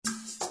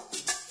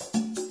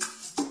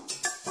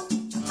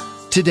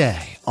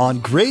Today on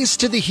Grace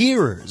to the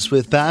Hearers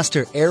with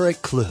Pastor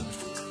Eric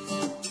Kluth.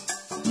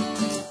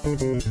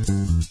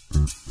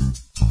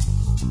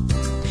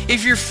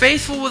 If you're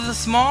faithful with the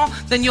small,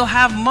 then you'll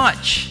have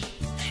much.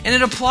 And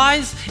it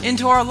applies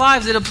into our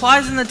lives. It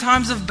applies in the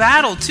times of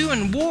battle too,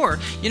 and war.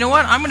 You know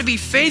what? I'm going to be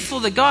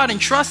faithful to God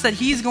and trust that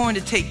He's going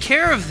to take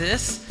care of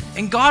this,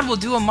 and God will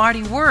do a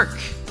mighty work.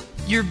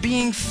 You're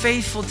being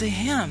faithful to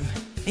Him.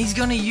 He's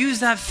going to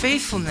use that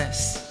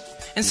faithfulness.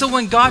 And so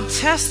when God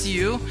tests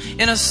you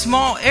in a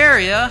small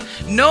area,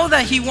 know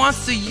that He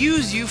wants to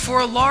use you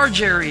for a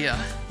large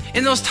area.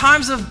 In those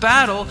times of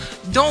battle,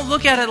 don't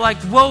look at it like,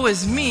 woe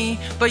is me,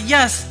 but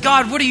yes,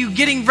 God, what are you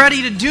getting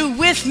ready to do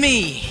with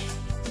me?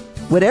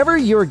 Whatever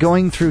you're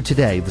going through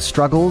today, the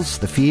struggles,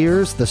 the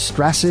fears, the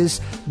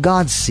stresses,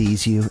 God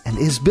sees you and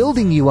is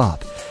building you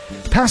up.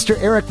 Pastor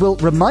Eric will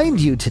remind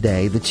you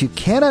today that you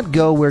cannot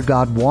go where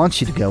God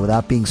wants you to go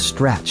without being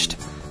stretched.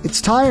 It's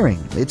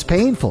tiring, it's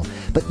painful,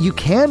 but you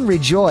can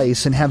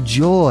rejoice and have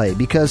joy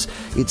because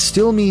it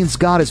still means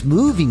God is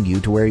moving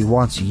you to where He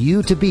wants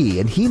you to be,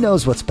 and He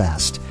knows what's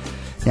best.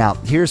 Now,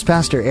 here's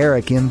Pastor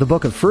Eric in the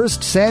book of 1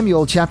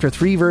 Samuel chapter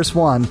 3, verse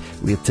 1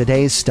 with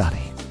today's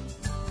study.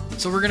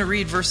 So we're going to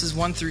read verses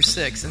 1 through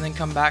 6 and then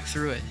come back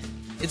through it.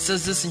 It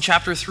says this in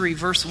chapter 3,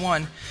 verse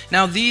 1.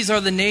 Now these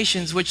are the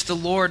nations which the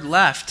Lord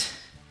left,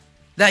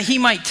 that He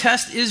might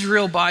test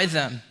Israel by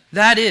them.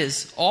 That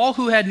is, all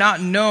who had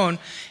not known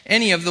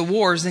any of the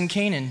wars in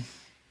Canaan.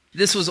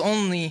 This was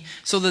only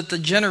so that the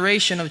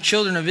generation of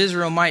children of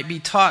Israel might be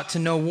taught to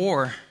know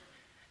war,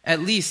 at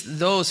least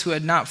those who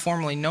had not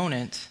formerly known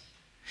it.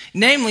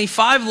 Namely,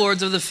 5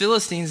 lords of the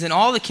Philistines and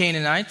all the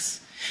Canaanites,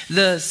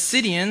 the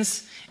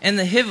Sidonians, and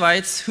the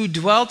Hivites who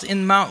dwelt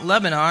in Mount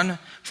Lebanon,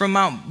 from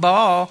Mount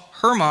Baal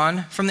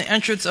Hermon, from the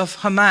entrance of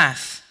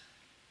Hamath.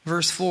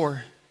 Verse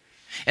 4.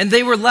 And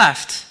they were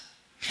left,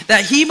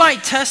 that He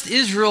might test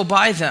Israel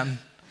by them,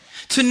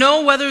 to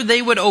know whether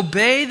they would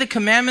obey the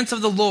commandments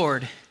of the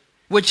Lord,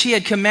 which He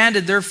had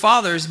commanded their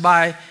fathers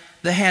by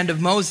the hand of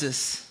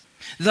Moses.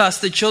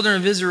 Thus the children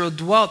of Israel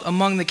dwelt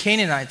among the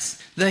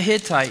Canaanites, the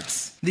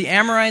Hittites, the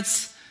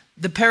Amorites,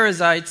 the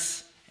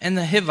Perizzites, and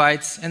the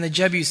Hivites, and the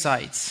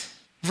Jebusites.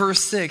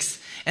 Verse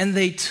 6, and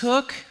they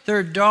took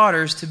their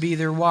daughters to be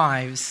their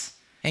wives,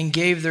 and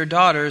gave their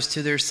daughters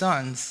to their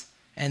sons,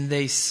 and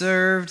they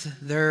served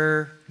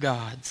their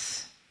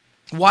gods.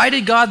 Why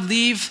did God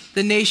leave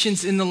the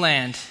nations in the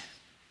land?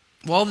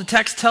 Well, the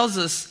text tells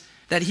us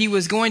that He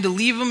was going to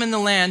leave them in the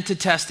land to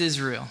test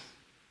Israel.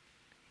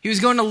 He was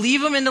going to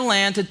leave them in the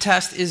land to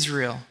test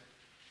Israel.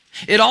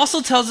 It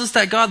also tells us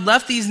that God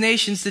left these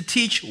nations to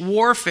teach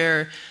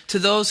warfare to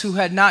those who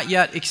had not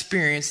yet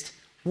experienced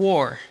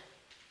war.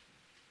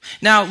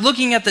 Now,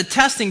 looking at the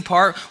testing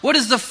part, what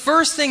is the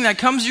first thing that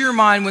comes to your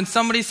mind when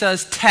somebody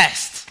says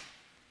test?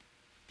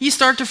 You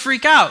start to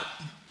freak out.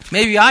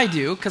 Maybe I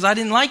do, because I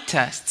didn't like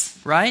tests,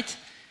 right?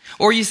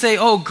 Or you say,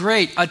 oh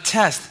great, a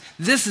test.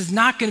 This is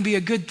not going to be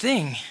a good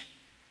thing.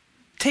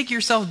 Take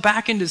yourself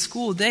back into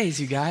school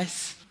days, you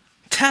guys.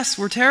 Tests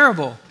were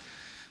terrible.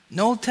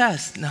 No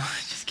tests. No,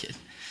 just kidding.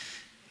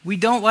 We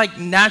don't like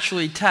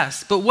naturally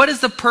test. But what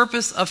is the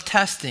purpose of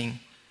testing?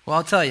 Well,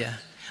 I'll tell you.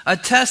 A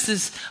test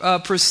is a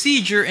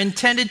procedure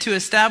intended to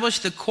establish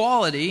the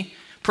quality,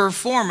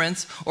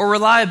 performance, or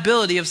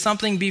reliability of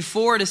something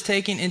before it is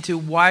taken into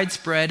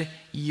widespread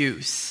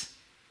use.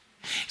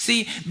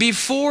 See,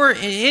 before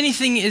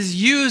anything is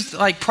used,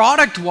 like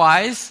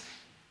product-wise,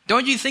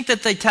 don't you think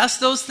that they test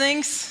those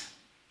things?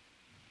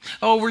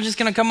 Oh, we're just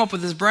going to come up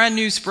with this brand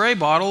new spray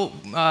bottle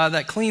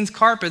that cleans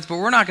carpets, but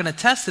we're not going to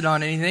test it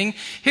on anything.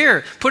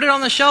 Here, put it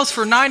on the shelves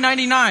for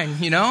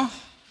 $9.99, you know?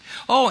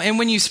 Oh, and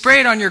when you spray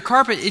it on your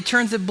carpet, it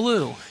turns it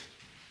blue.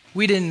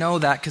 We didn't know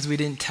that because we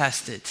didn't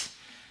test it.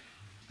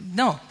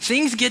 No,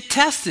 things get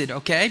tested,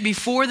 okay,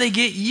 before they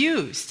get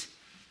used.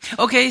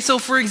 Okay, so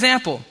for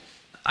example,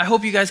 I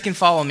hope you guys can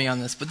follow me on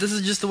this, but this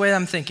is just the way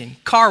I'm thinking.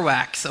 Car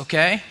wax,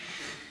 okay?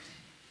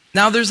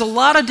 Now, there's a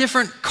lot of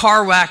different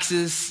car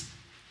waxes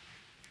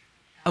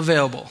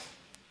available,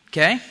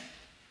 okay?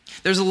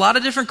 There's a lot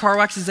of different car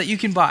waxes that you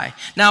can buy.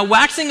 Now,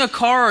 waxing a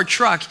car or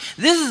truck,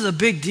 this is a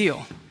big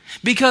deal.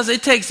 Because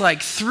it takes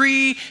like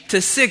 3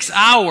 to 6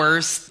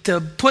 hours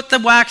to put the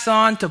wax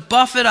on, to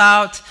buff it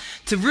out,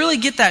 to really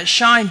get that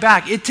shine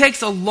back. It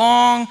takes a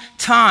long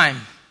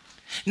time.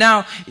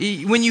 Now,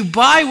 when you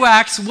buy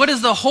wax, what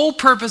is the whole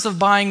purpose of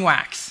buying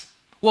wax?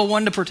 Well,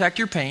 one, to protect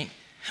your paint.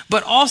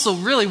 But also,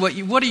 really,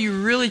 what are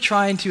you really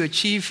trying to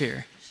achieve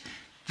here?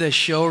 The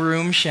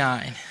showroom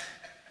shine.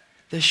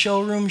 The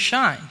showroom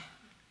shine.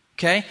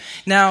 Okay?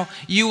 Now,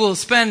 you will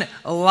spend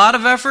a lot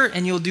of effort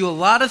and you'll do a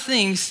lot of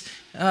things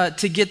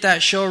to get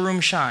that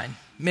showroom shine.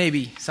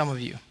 Maybe some of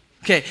you.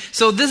 Okay,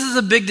 so this is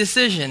a big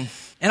decision.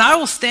 And I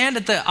will stand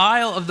at the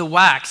aisle of the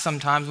wax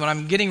sometimes when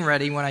I'm getting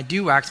ready, when I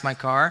do wax my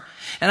car.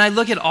 And I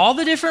look at all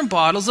the different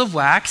bottles of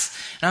wax.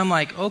 And I'm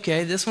like,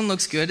 okay, this one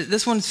looks good.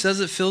 This one says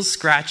it fills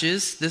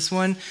scratches. This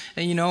one,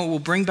 will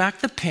bring back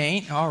the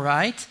paint. All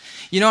right.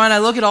 And I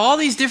look at all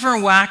these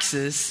different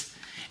waxes.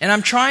 And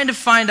I'm trying to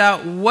find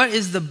out what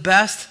is the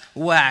best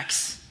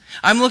wax.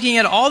 I'm looking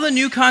at all the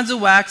new kinds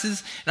of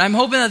waxes, and I'm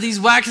hoping that these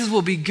waxes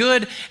will be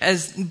good,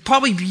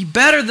 probably be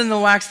better than the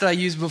wax that I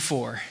used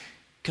before,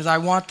 because I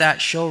want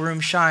that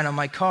showroom shine on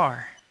my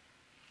car.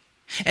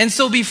 And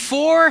so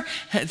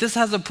this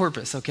has a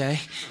purpose, okay?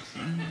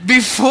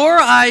 Before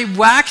I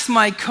wax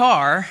my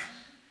car,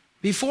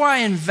 before I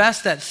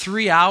invest that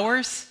 3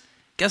 hours,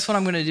 guess what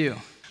I'm going to do?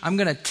 I'm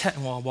going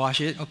to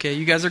wash it. Okay,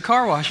 you guys are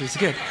car washers,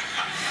 good.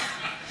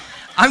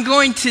 I'm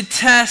going to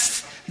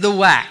test the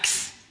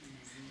wax.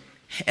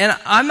 And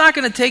I'm not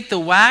going to take the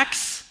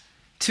wax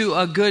to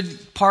a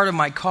good part of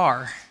my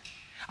car.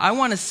 I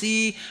want to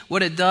see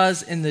what it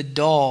does in the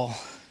dull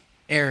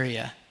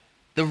area,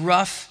 the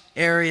rough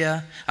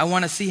area. I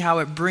want to see how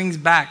it brings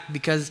back,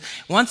 because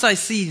once I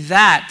see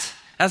that,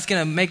 that's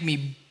going to make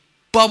me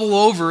bubble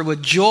over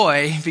with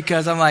joy,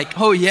 because I'm like,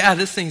 oh yeah,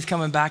 this thing's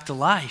coming back to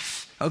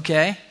life,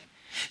 okay?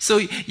 So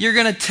you're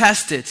going to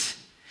test it.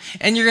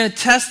 And you're going to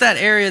test that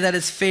area that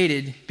is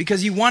faded,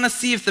 because you want to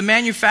see if the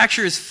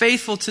manufacturer is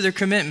faithful to their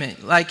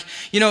commitment. Like,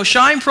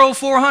 Shine Pro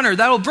 400,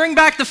 that'll bring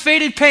back the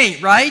faded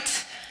paint,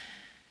 right?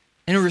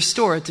 And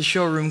restore it to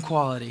showroom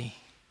quality.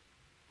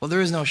 Well,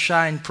 there is no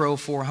Shine Pro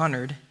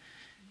 400,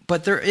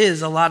 but there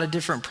is a lot of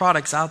different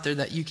products out there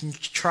that you can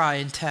try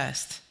and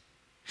test.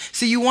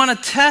 So you want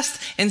to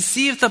test and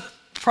see if the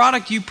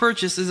product you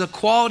purchase is a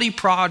quality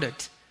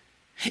product.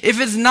 If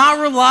it's not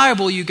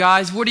reliable, you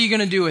guys, what are you going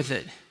to do with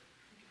it?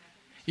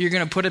 You're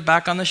going to put it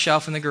back on the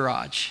shelf in the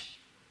garage,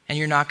 and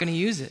you're not going to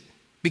use it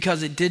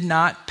because it did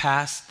not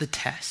pass the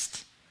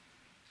test.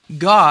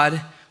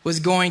 God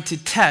was going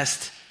to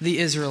test the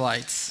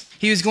Israelites.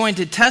 He was going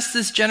to test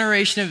this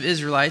generation of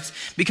Israelites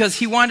because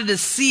he wanted to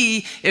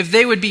see if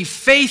they would be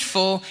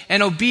faithful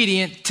and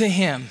obedient to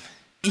him.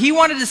 He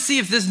wanted to see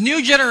if this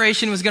new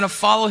generation was going to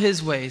follow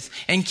his ways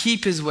and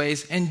keep his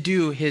ways and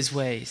do his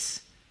ways.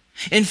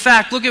 In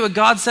fact, look at what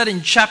God said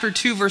in chapter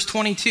 2, verse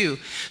 22.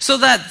 So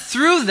that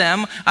through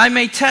them I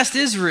may test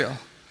Israel,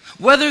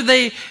 whether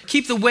they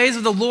keep the ways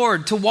of the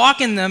Lord, to walk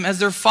in them as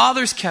their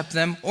fathers kept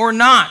them, or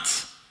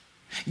not.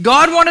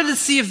 God wanted to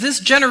see if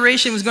this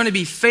generation was going to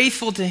be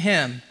faithful to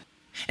him.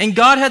 And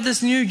God had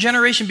this new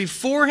generation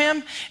before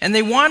him, and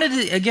they wanted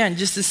to, again,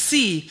 just to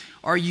see,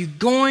 are you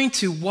going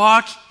to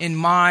walk in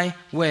my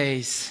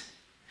ways?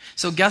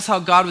 So guess how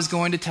God was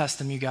going to test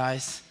them, you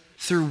guys?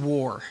 Through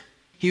war.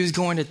 He was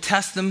going to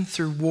test them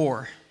through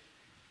war.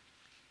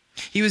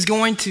 He was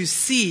going to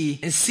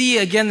see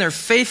again their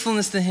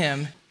faithfulness to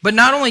him, but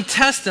not only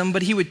test them,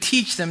 but he would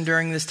teach them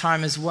during this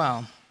time as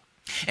well.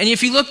 And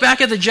if you look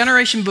back at the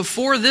generation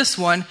before this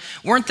one,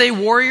 weren't they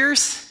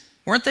warriors?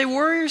 Weren't they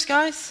warriors,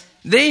 guys?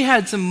 They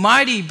had some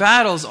mighty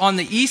battles on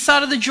the east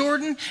side of the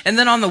Jordan and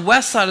then on the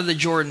west side of the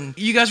Jordan.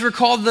 You guys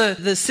recall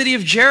the city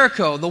of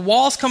Jericho, the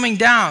walls coming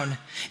down.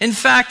 In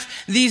fact,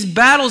 these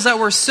battles that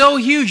were so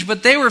huge,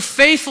 but they were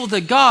faithful to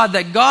God,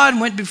 that God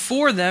went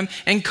before them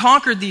and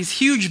conquered these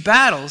huge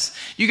battles.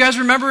 You guys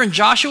remember in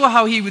Joshua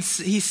how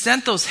he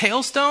sent those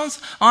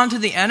hailstones onto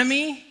the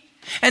enemy?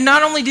 And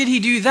not only did he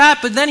do that,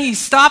 but then he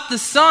stopped the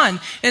sun,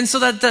 and so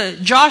that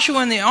Joshua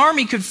and the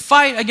army could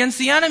fight against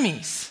the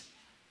enemies.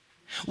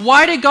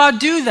 Why did God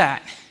do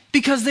that?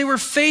 Because they were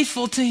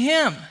faithful to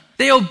him.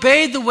 They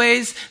obeyed the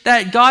ways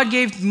that God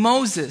gave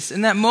Moses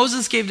and that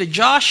Moses gave to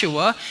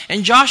Joshua,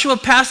 and Joshua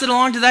passed it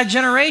along to that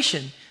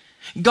generation.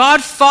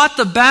 God fought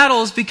the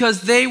battles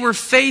because they were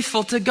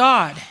faithful to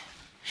God.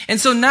 And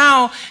so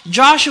now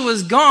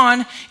Joshua's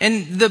gone,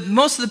 and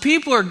most of the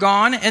people are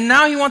gone, and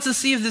now he wants to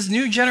see if this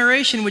new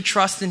generation would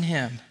trust in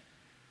him.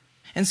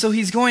 And so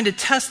he's going to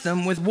test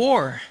them with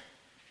war.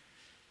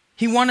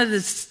 He wanted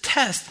to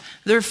test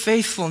their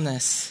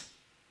faithfulness.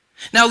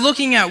 Now,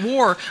 looking at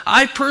war,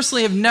 I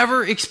personally have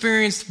never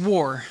experienced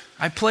war.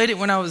 I played it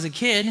when I was a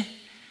kid.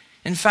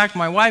 In fact,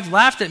 my wife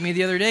laughed at me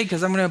the other day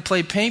because I'm going to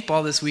play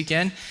paintball this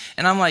weekend.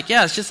 And I'm like,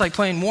 yeah, it's just like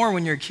playing war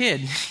when you're a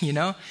kid, you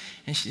know?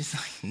 And she's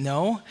like,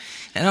 no.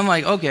 And I'm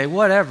like, okay,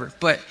 whatever.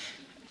 But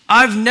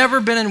I've never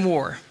been in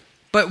war.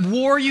 But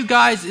war, you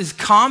guys, is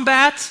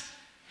combat.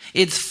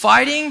 It's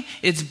fighting.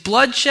 It's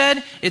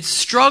bloodshed. It's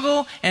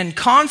struggle and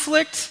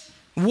conflict.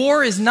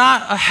 War is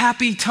not a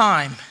happy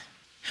time.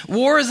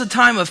 War is a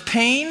time of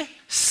pain,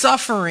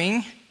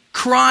 suffering,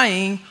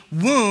 crying,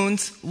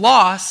 wounds,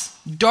 loss,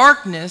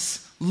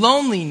 darkness,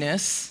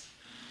 loneliness,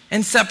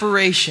 and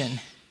separation.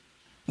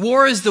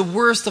 War is the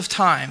worst of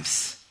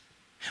times.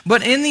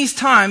 But in these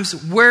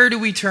times, where do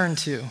we turn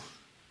to?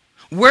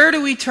 Where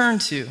do we turn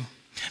to?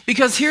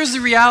 Because here's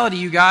the reality,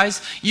 you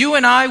guys. You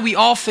and I, we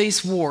all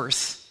face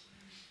wars.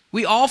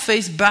 We all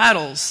face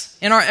battles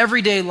in our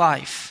everyday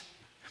life.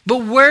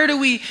 But where do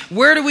we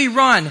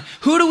run?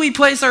 Who do we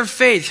place our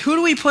faith? Who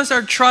do we place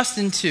our trust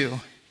into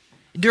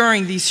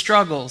during these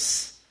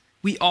struggles?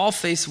 We all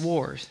face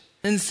wars.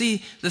 And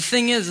see, the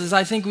thing is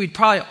I think we'd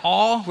probably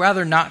all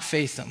rather not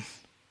face them.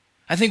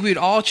 I think we'd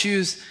all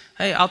choose,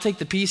 hey, I'll take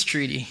the peace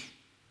treaty.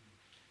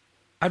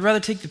 I'd rather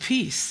take the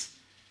peace.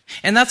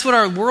 And that's what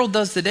our world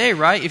does today,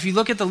 right? If you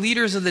look at the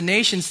leaders of the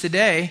nations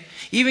today,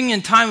 even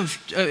in time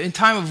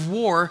of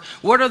war,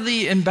 what are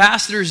the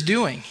ambassadors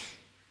doing?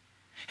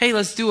 Hey,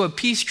 let's do a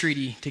peace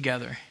treaty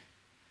together.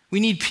 We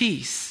need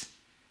peace.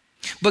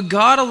 But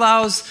God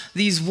allows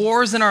these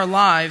wars in our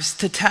lives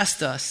to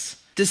test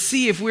us, to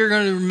see if we're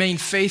going to remain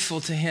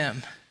faithful to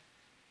him.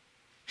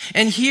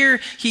 And here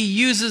he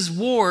uses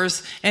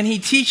wars and he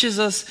teaches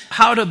us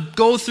how to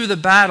go through the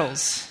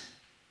battles.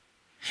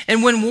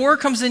 And when war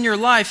comes in your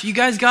life, you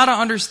guys got to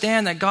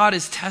understand that God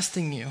is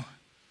testing you.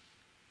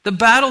 The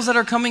battles that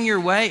are coming your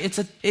way,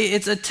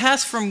 it's a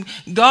test from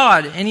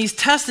God, and he's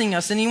testing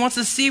us, and he wants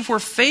to see if we're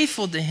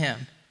faithful to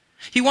him.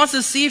 He wants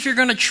to see if you're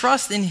going to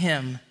trust in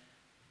him.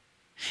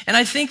 And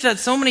I think that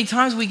so many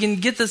times we can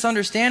get this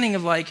understanding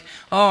of like,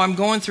 oh, I'm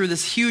going through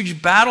this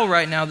huge battle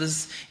right now.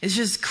 It's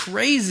just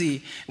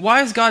crazy.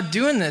 Why is God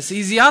doing this?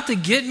 Is he out to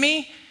get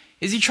me?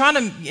 Is he trying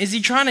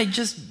to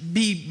just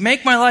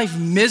make my life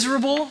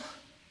miserable?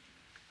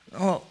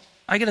 Well,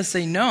 I got to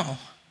say no.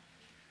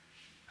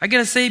 I got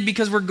to say,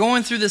 because we're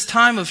going through this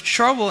time of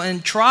trouble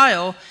and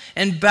trial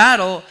and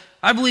battle,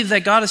 I believe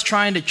that God is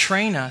trying to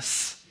train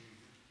us.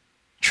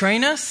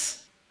 Train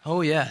us?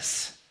 Oh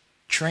yes,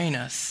 train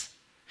us.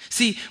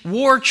 See,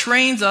 war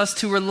trains us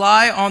to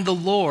rely on the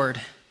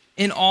Lord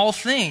in all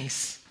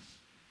things.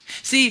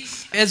 See,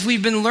 as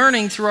we've been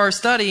learning through our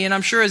study, and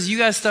I'm sure as you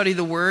guys study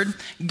the Word,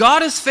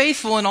 God is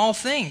faithful in all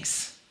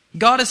things.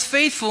 God is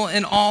faithful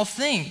in all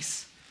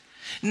things.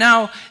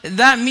 Now,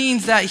 that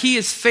means that he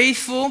is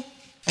faithful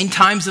in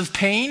times of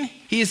pain.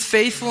 He is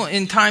faithful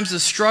in times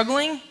of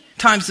struggling,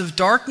 times of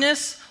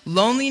darkness,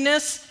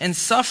 loneliness, and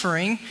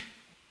suffering.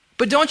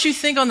 But don't you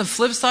think on the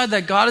flip side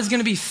that God is going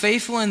to be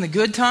faithful in the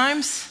good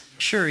times?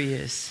 Sure he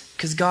is,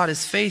 because God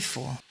is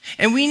faithful.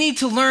 And we need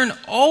to learn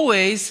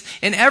always,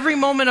 in every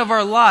moment of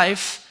our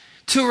life,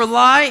 to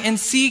rely and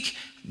seek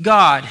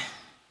God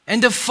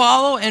and to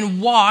follow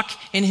and walk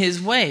in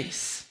his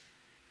ways.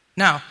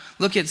 Now,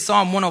 look at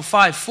Psalm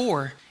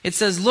 105:4. It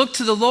says, look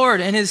to the Lord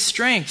and his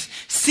strength.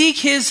 Seek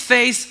his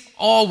face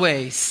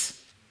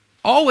always.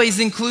 Always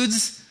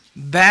includes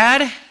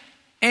bad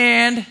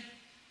and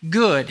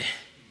good.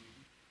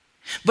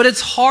 But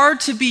it's hard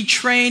to be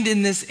trained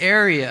in this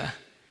area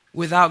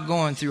without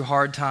going through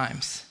hard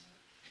times.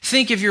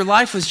 Think if your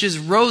life was just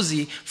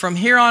rosy from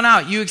here on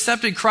out, you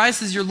accepted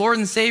Christ as your Lord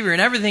and Savior,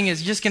 and everything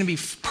is just going to be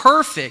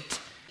perfect.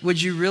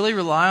 Would you really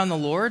rely on the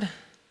Lord?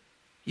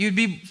 You'd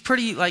be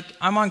pretty like,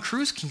 I'm on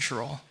cruise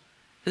control.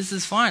 This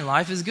is fine.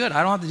 Life is good.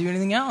 I don't have to do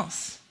anything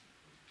else.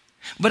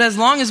 But as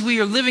long as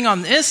we are living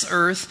on this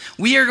earth,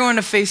 we are going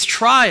to face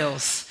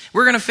trials.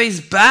 We're going to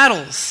face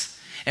battles.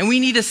 And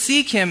we need to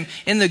seek him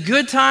in the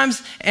good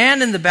times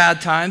and in the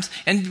bad times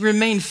and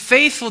remain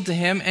faithful to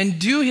him and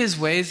do his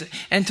ways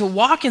and to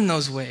walk in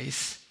those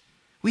ways.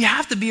 We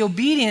have to be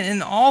obedient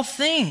in all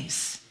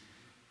things.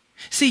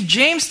 See,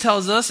 James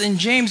tells us in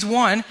James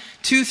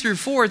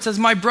 1:2-4, it says,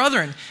 my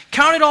brethren,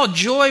 count it all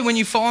joy when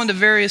you fall into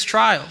various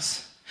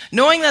trials,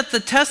 knowing that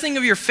the testing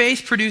of your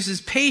faith produces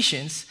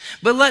patience,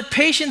 but let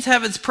patience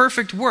have its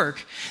perfect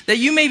work, that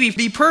you may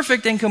be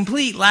perfect and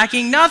complete,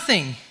 lacking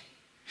nothing.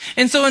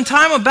 And so in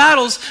time of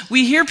battles,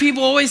 we hear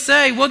people always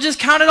say, well, just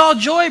count it all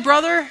joy,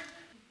 brother.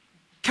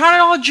 Count it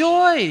all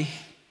joy.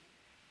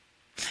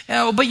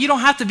 But you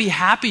don't have to be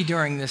happy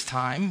during this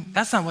time.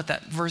 That's not what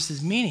that verse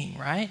is meaning,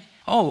 right?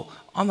 Oh,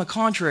 on the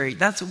contrary,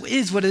 that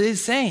is what it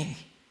is saying.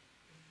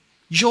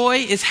 Joy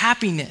is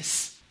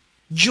happiness.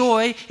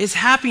 Joy is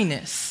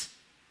happiness.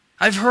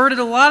 I've heard it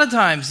a lot of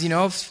times,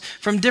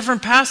 from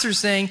different pastors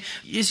saying,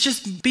 it's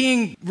just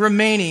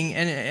remaining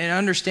and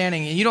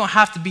understanding, and you don't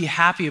have to be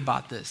happy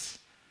about this.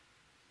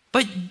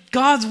 But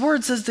God's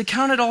word says to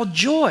count it all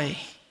joy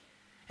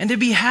and to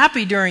be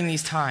happy during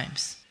these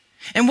times.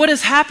 And what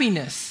is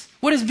happiness?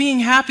 What does being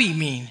happy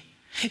mean?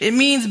 It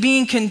means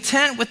being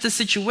content with the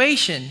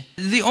situation.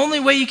 The only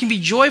way you can be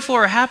joyful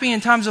or happy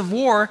in times of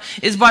war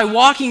is by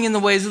walking in the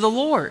ways of the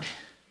Lord.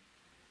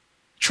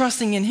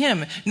 Trusting in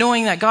him,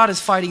 knowing that God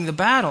is fighting the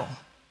battle.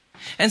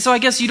 And so I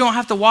guess you don't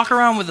have to walk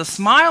around with a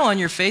smile on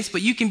your face,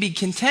 but you can be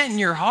content in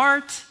your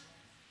heart.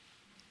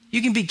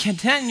 You can be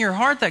content in your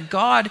heart that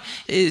God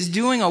is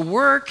doing a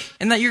work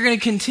and that you're going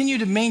to continue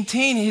to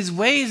maintain his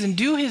ways and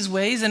do his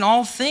ways in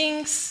all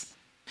things.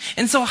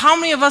 And so how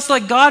many of us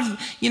let God,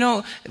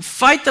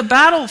 fight the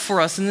battle for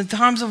us in the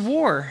times of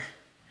war?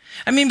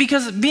 I mean,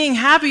 because being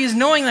happy is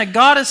knowing that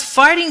God is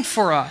fighting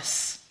for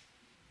us.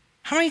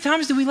 How many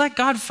times do we let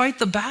God fight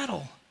the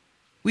battle?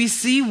 We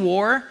see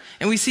war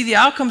and we see the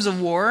outcomes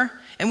of war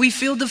and we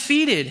feel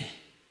defeated.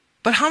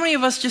 But how many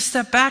of us just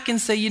step back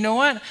and say, you know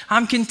what?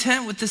 I'm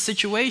content with this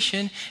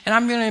situation and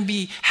I'm going to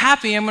be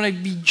happy. I'm going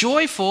to be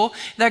joyful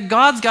that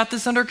God's got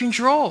this under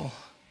control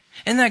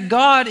and that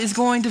God is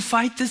going to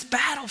fight this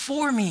battle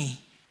for me.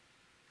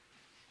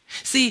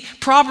 See,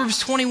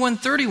 Proverbs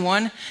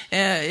 21:31,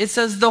 it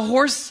says, the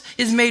horse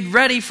is made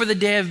ready for the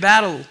day of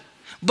battle,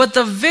 but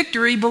the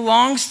victory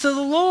belongs to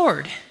the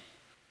Lord.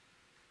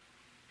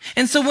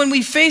 And so when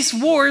we face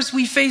wars,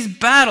 we face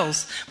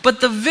battles,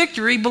 but the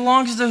victory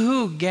belongs to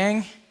who,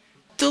 gang?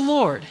 The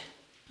Lord.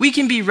 We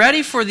can be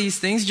ready for these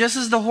things just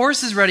as the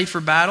horse is ready for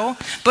battle,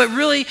 but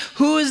really,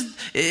 who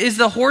is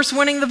the horse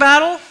winning the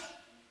battle?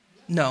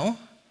 No,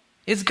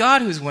 it's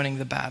God who's winning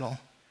the battle.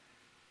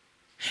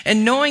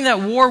 And knowing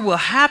that war will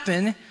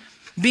happen,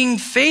 being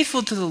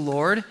faithful to the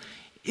Lord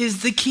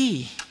is the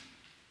key.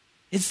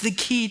 It's the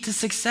key to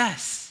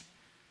success.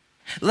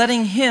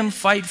 Letting him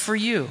fight for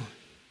you.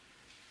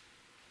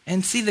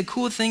 And see, the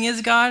cool thing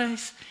is,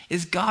 guys,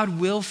 is God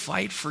will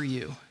fight for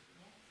you.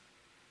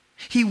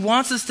 He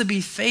wants us to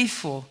be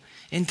faithful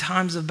in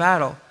times of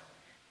battle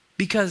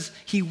because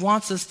he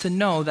wants us to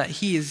know that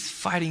he is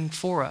fighting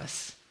for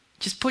us.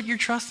 Just put your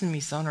trust in me,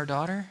 son or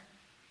daughter.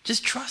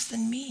 Just trust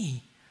in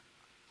me.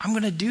 I'm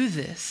going to do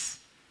this.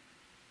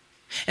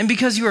 And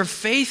because you are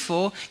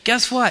faithful,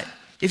 guess what?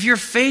 If you're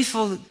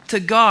faithful to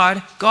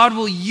God, God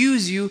will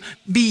use you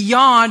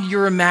beyond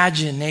your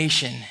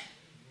imagination.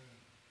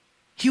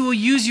 He will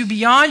use you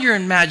beyond your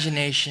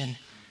imagination.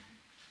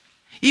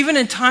 Even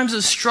in times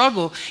of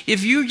struggle,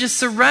 if you just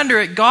surrender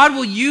it, God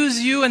will use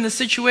you in the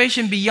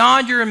situation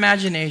beyond your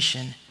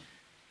imagination.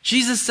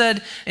 Jesus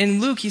said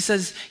in Luke, he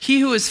says, he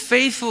who is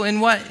faithful in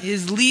what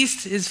is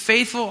least is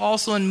faithful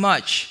also in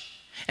much.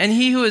 And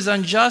he who is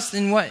unjust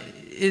in what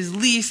is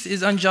least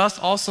is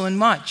unjust also in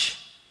much.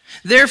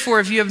 Therefore,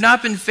 if you have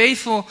not been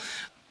faithful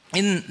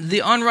in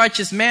the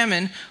unrighteous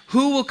mammon,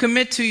 who will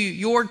commit to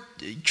your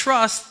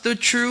trust the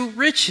true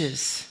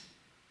riches?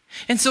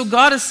 And so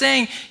God is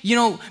saying,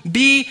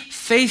 be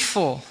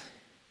faithful.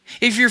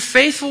 If you're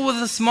faithful with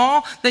the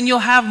small, then you'll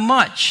have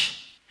much.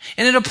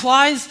 And it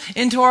applies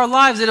into our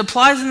lives. It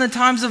applies in the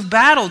times of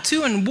battle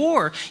too, and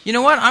war. You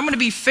know what? I'm going to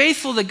be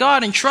faithful to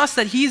God and trust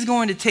that he's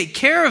going to take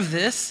care of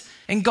this,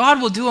 and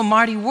God will do a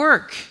mighty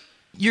work.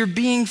 You're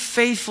being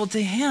faithful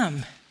to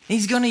him.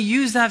 He's going to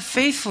use that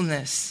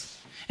faithfulness.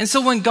 And so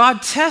when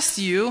God tests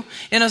you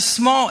in a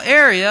small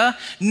area,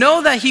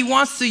 know that he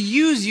wants to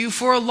use you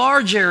for a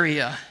large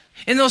area.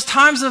 In those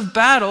times of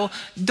battle,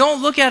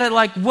 don't look at it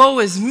like, woe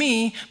is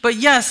me, but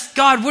yes,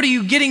 God, what are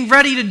you getting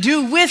ready to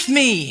do with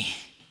me?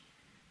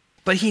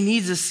 But he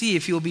needs to see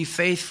if you'll be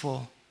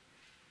faithful.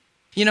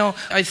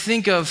 I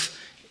think of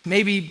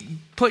maybe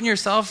putting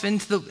yourself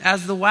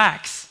as the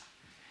wax.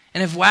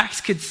 And if wax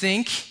could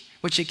think,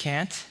 which it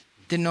can't,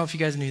 didn't know if you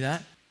guys knew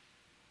that.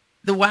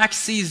 The wax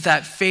sees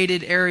that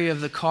faded area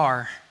of the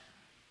car.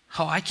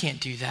 Oh, I can't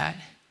do that.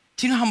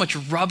 Do you know how much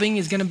rubbing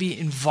is going to be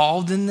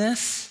involved in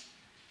this?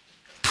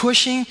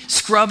 Pushing,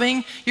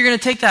 scrubbing. You're going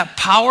to take that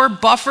power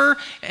buffer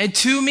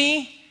to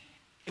me,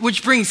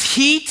 which brings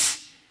heat.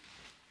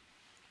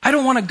 I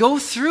don't want to go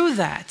through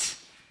that.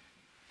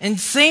 And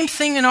same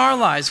thing in our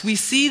lives. We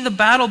see the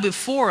battle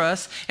before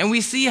us, and we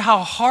see how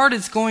hard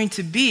it's going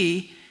to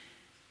be.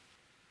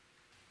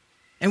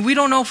 And we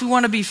don't know if we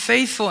want to be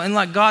faithful and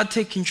let God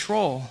take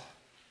control.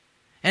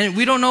 And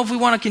we don't know if we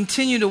want to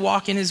continue to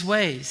walk in his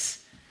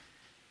ways.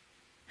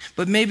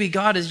 But maybe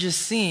God is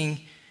just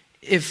seeing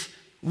if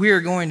we are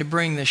going to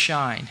bring the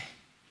shine.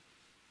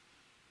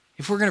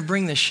 If we're going to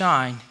bring the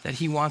shine that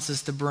he wants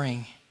us to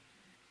bring.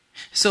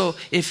 So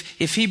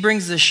if he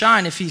brings the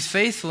shine, if he's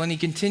faithful and he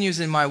continues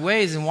in my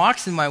ways and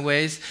walks in my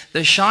ways,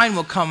 the shine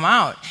will come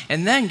out.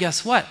 And then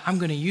guess what? I'm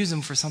going to use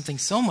him for something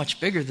so much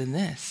bigger than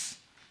this.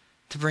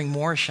 To bring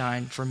more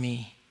shine for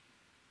me.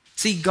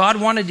 See, God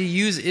wanted to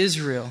use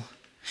Israel.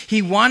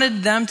 He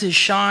wanted them to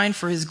shine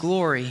for his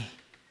glory.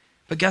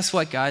 But guess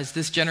what, guys?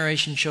 This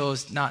generation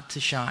chose not to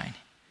shine.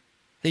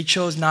 They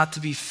chose not to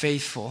be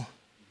faithful.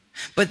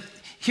 But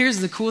here's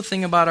the cool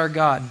thing about our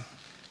God.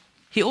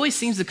 He always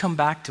seems to come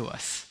back to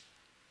us.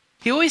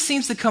 He always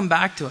seems to come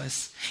back to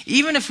us.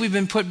 Even if we've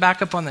been put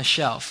back up on the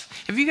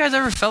shelf. Have you guys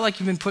ever felt like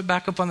you've been put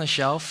back up on the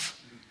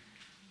shelf?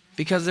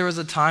 Because there was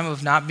a time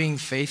of not being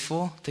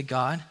faithful to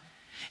God?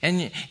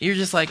 And you're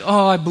just like,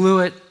 oh, I blew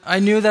it. I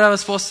knew that I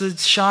was supposed to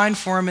shine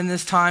for him in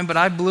this time, but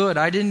I blew it.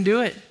 I didn't do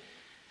it.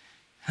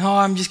 Oh,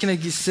 I'm just going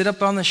to sit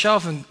up on the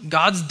shelf and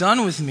God's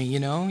done with me,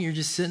 You're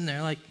just sitting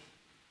there like,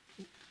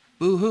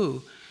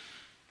 boo-hoo.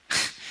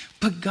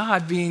 But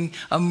God, being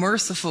a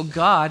merciful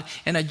God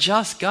and a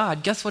just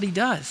God, guess what he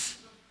does?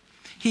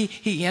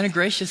 He and a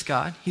gracious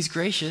God. He's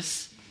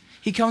gracious.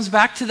 He comes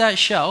back to that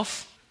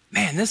shelf.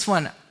 Man,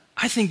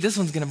 I think this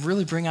one's going to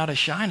really bring out a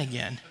shine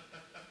again.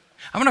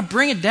 I'm going to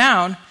bring it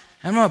down,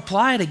 and I'm going to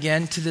apply it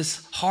again to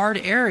this hard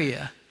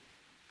area.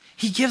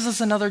 He gives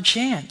us another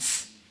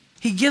chance.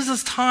 He gives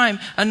us time,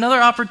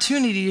 another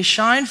opportunity to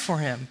shine for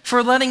him,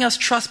 for letting us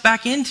trust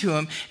back into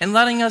him and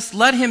letting us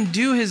let him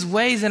do his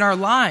ways in our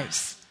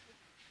lives.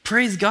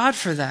 Praise God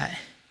for that.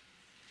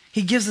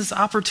 He gives us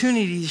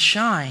opportunity to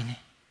shine.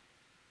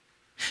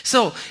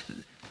 So,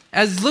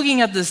 as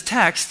looking at this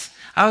text,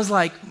 I was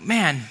like,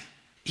 man,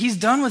 he's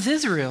done with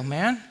Israel,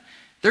 man.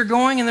 They're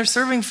going and they're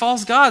serving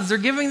false gods. They're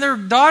giving their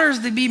daughters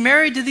to be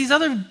married to these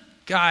other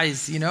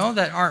guys,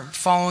 that aren't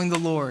following the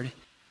Lord.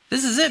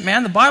 This is it,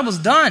 man. The Bible's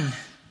done.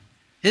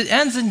 It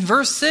ends in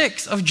verse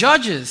 6 of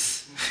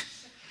Judges.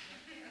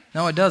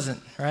 No, it doesn't,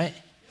 right?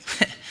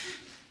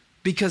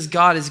 Because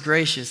God is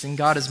gracious and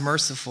God is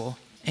merciful.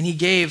 And he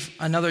gave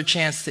another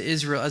chance to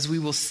Israel, as we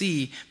will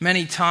see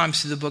many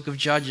times through the book of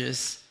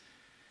Judges.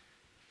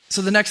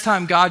 So the next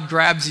time God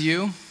grabs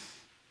you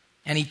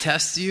and he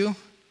tests you,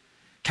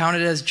 count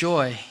it as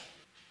joy.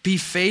 Be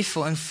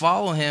faithful and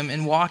follow him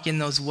and walk in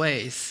those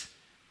ways.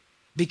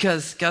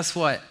 Because guess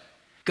what?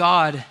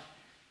 God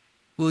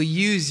will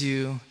use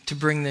you to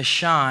bring the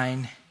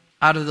shine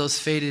out of those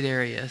faded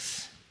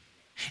areas.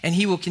 And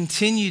he will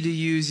continue to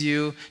use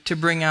you to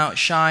bring out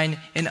shine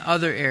in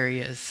other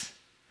areas.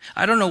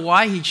 I don't know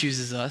why he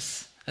chooses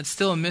us. That's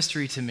still a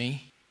mystery to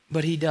me,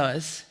 but he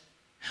does.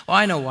 Well,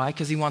 I know why,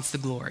 because he wants the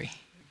glory.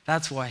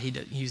 That's why he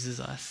uses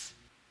us,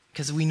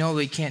 because we know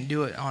we can't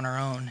do it on our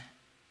own.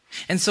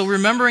 And so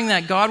remembering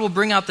that God will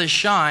bring out the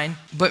shine,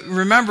 but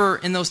remember,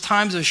 in those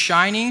times of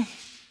shining,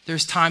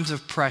 there's times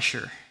of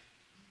pressure.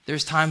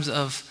 There's times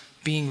of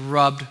being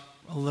rubbed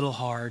a little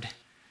hard.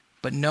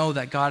 But know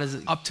that God is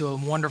up to a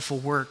wonderful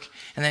work,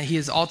 and that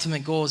his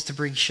ultimate goal is to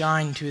bring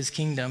shine to his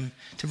kingdom,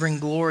 to bring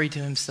glory to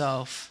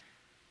himself.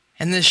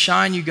 And this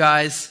shine, you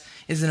guys,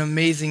 is an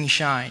amazing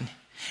shine.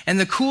 And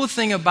the cool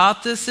thing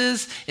about this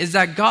is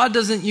that God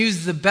doesn't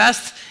use the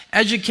best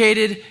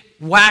educated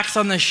wax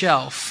on the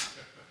shelf.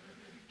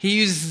 He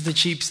uses the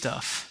cheap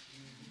stuff,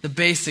 the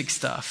basic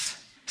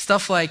stuff.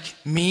 Stuff like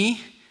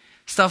me,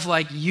 stuff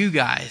like you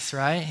guys,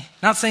 right?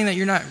 Not saying that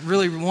you're not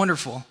really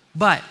wonderful,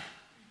 but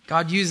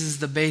God uses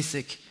the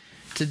basic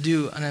to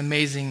do an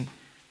amazing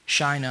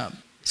shine up.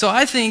 So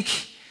I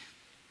think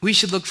we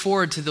should look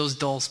forward to those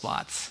dull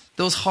spots,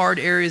 those hard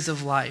areas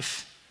of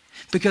life.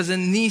 Because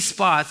in these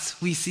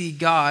spots, we see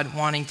God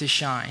wanting to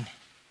shine.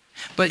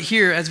 But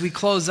here, as we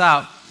close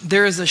out,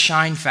 there is a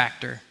shine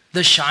factor,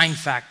 the shine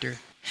factor.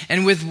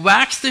 And with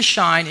wax to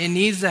shine, it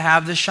needs to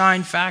have the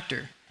shine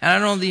factor. And I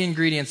don't know the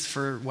ingredients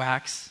for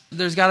wax.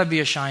 There's got to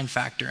be a shine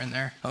factor in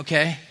there,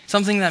 okay?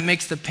 Something that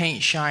makes the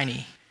paint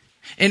shiny.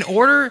 In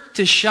order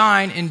to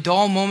shine in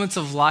dull moments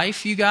of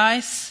life, you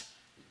guys,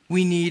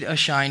 we need a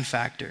shine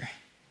factor.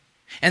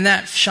 And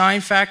that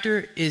shine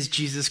factor is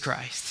Jesus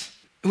Christ.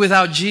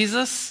 Without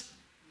Jesus,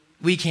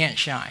 we can't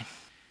shine.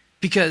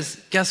 Because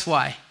guess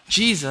why?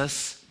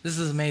 Jesus, this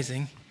is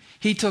amazing,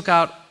 he took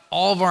out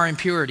all of our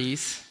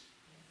impurities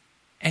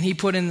and he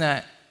put in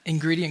that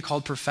ingredient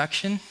called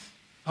perfection,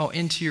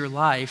 into your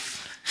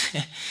life.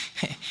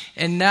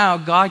 And now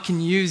God can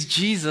use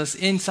Jesus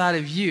inside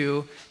of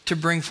you to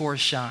bring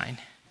forth shine.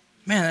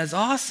 Man, that's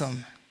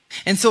awesome.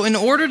 And so in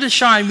order to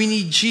shine, we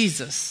need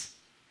Jesus.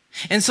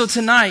 And so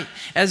tonight,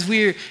 as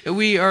we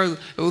are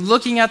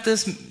looking at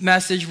this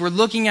message, we're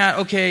looking at,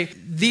 okay,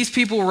 these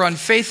people were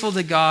unfaithful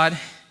to God.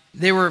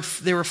 They were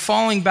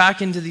falling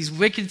back into these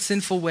wicked,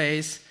 sinful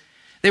ways.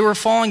 They were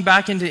falling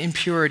back into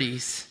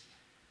impurities.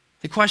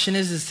 The question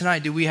is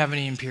tonight, do we have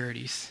any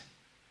impurities?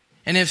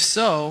 And if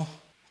so,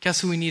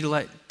 guess who we need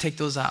to take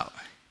those out?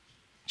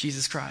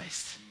 Jesus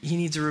Christ. He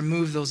needs to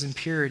remove those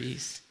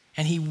impurities.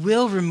 And he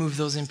will remove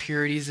those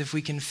impurities if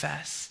we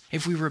confess,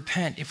 if we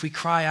repent, if we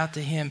cry out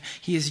to him.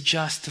 He is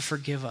just to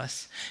forgive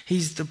us.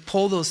 He's to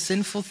pull those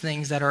sinful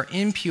things that are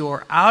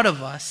impure out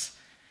of us,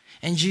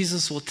 and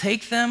Jesus will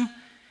take them,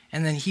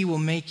 and then he will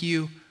make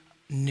you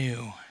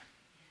new.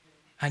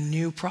 A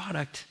new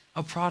product,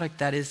 a product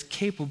that is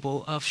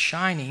capable of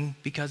shining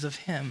because of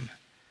him.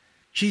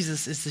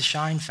 Jesus is the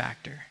shine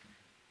factor.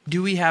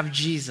 Do we have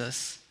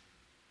Jesus?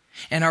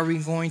 And are we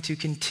going to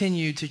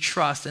continue to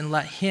trust and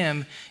let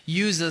him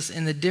use us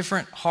in the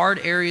different hard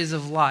areas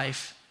of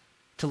life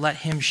to let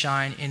him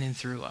shine in and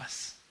through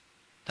us?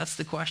 That's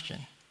the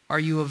question. Are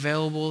you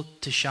available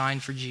to shine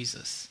for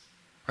Jesus?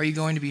 Are you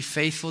going to be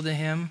faithful to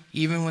him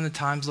even when the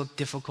times look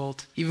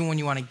difficult, even when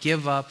you want to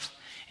give up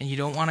and you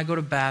don't want to go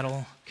to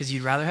battle because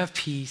you'd rather have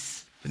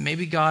peace? But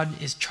maybe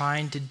God is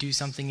trying to do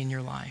something in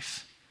your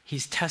life.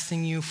 He's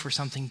testing you for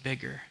something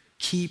bigger.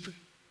 Keep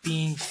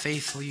being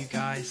faithful, you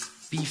guys.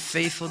 Be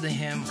faithful to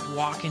him.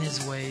 Walk in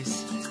his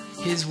ways.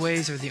 His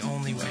ways are the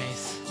only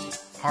ways.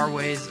 Our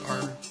ways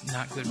are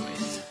not good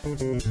ways.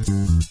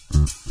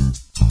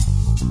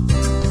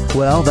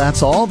 Well,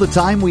 that's all the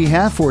time we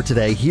have for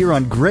today here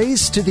on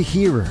Grace to the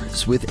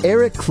Hearers with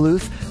Eric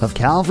Kluth of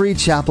Calvary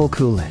Chapel,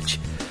 Coolidge.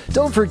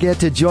 Don't forget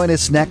to join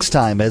us next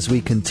time as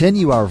we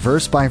continue our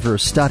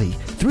verse-by-verse study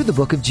through the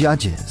book of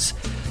Judges.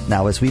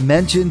 Now, as we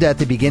mentioned at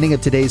the beginning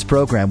of today's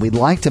program, we'd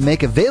like to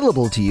make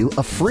available to you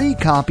a free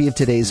copy of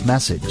today's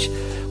message.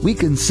 We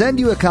can send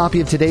you a copy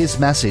of today's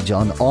message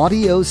on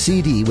audio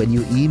CD when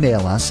you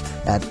email us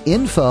at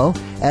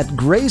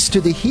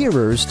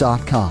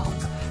info@gracetothehearers.com.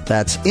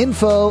 That's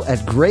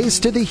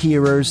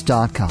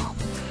info@gracetothehearers.com.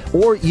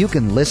 Or you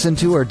can listen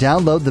to or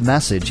download the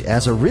message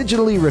as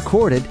originally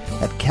recorded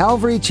at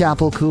Calvary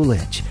Chapel,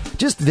 Coolidge.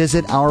 Just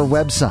visit our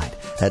website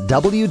at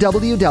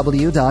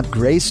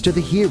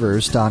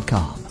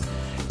www.gracetothehearers.com.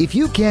 If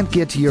you can't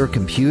get to your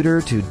computer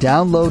to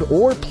download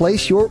or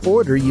place your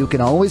order, you can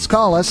always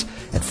call us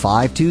at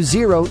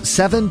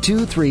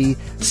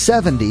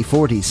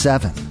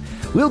 520-723-7047.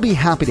 We'll be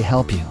happy to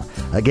help you.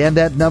 Again,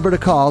 that number to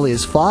call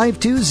is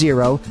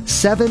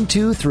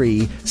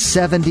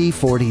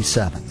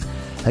 520-723-7047.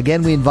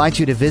 Again, we invite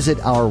you to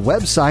visit our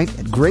website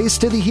at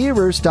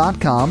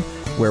gracetothehearers.com,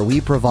 where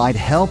we provide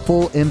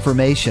helpful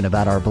information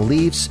about our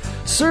beliefs,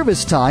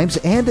 service times,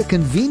 and a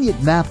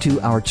convenient map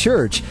to our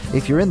church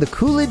if you're in the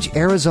Coolidge,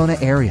 Arizona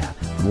area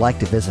and would like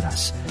to visit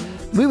us.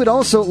 We would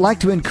also like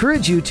to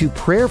encourage you to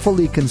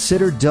prayerfully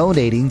consider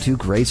donating to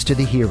Grace to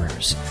the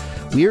Hearers.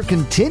 We are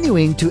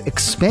continuing to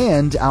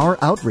expand our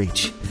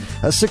outreach.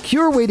 A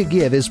secure way to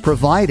give is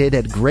provided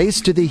at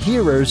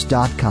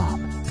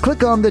gracetothehearers.com.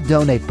 Click on the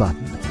donate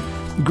button.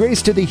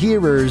 Grace to the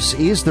Hearers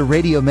is the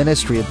radio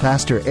ministry of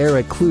Pastor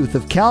Eric Kluth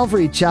of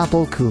Calvary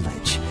Chapel,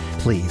 Coolidge.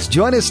 Please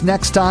join us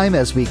next time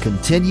as we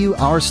continue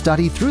our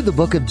study through the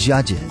book of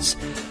Judges.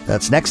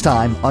 That's next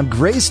time on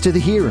Grace to the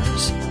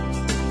Hearers.